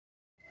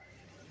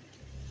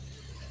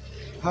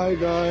Hi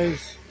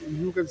guys,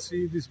 you can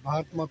see this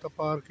Bharat Mata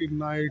Park in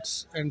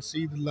nights and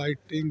see the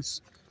lightings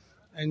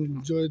and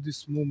enjoy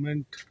this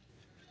moment.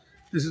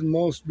 This is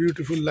most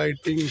beautiful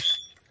lighting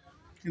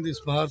in this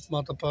Bharat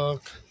Mata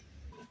Park.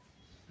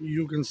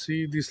 You can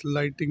see this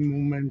lighting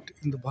movement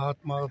in the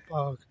Bharat Mata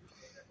Park.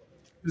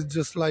 It's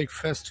just like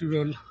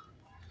festival.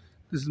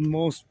 This is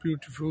most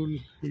beautiful.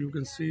 You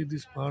can see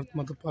this Bharat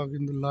Mata Park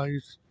in the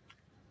lights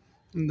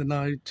in the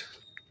night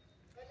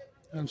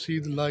and see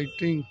the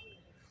lighting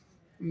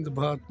in the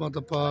Bharat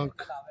Mata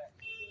Park.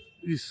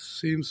 It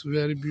seems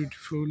very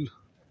beautiful.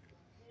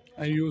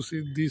 And you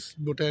see this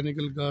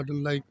botanical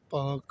garden like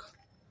park,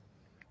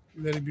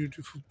 very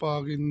beautiful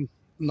park in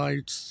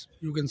nights.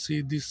 You can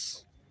see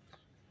this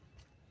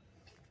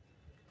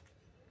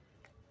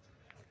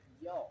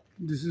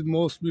is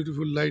most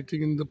beautiful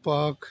lighting in the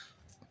park,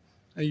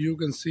 and you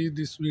can see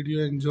this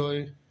video.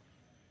 Enjoy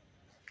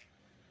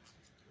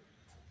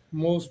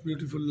most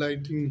beautiful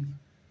lighting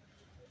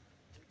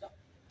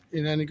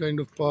in any kind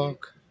of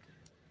park.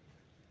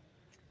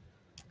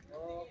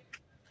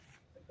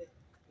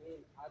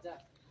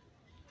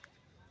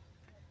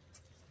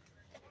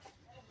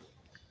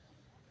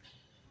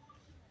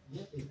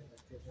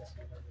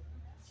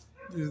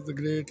 This is the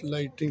great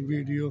lighting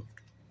video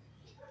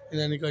in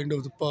any kind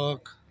of the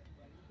park.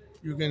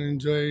 You can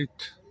enjoy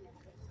it.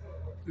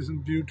 This is a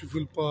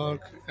beautiful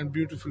park and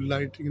beautiful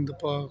lighting in the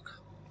park.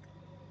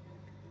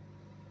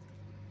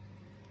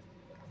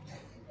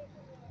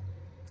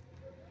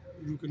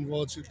 You can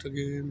watch it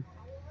again.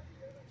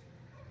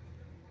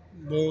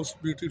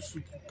 Most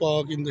beautiful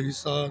park in the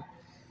Hisar.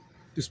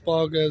 This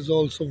park has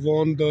also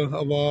won the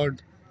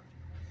award,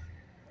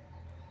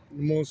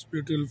 most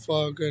beautiful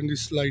park, and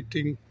its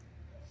lighting.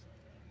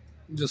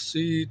 Just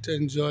see it,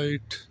 enjoy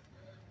it.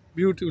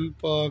 Beautiful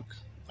park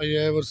I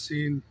ever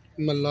seen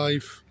in my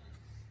life.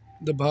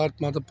 The Bharat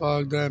Mata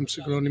Park, the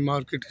MC Colony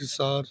Market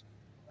Hisar.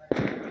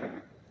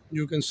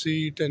 You can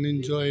see it and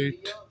enjoy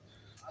it.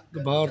 The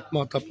Bharat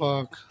Mata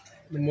Park,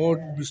 the more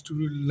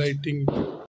beautiful lighting.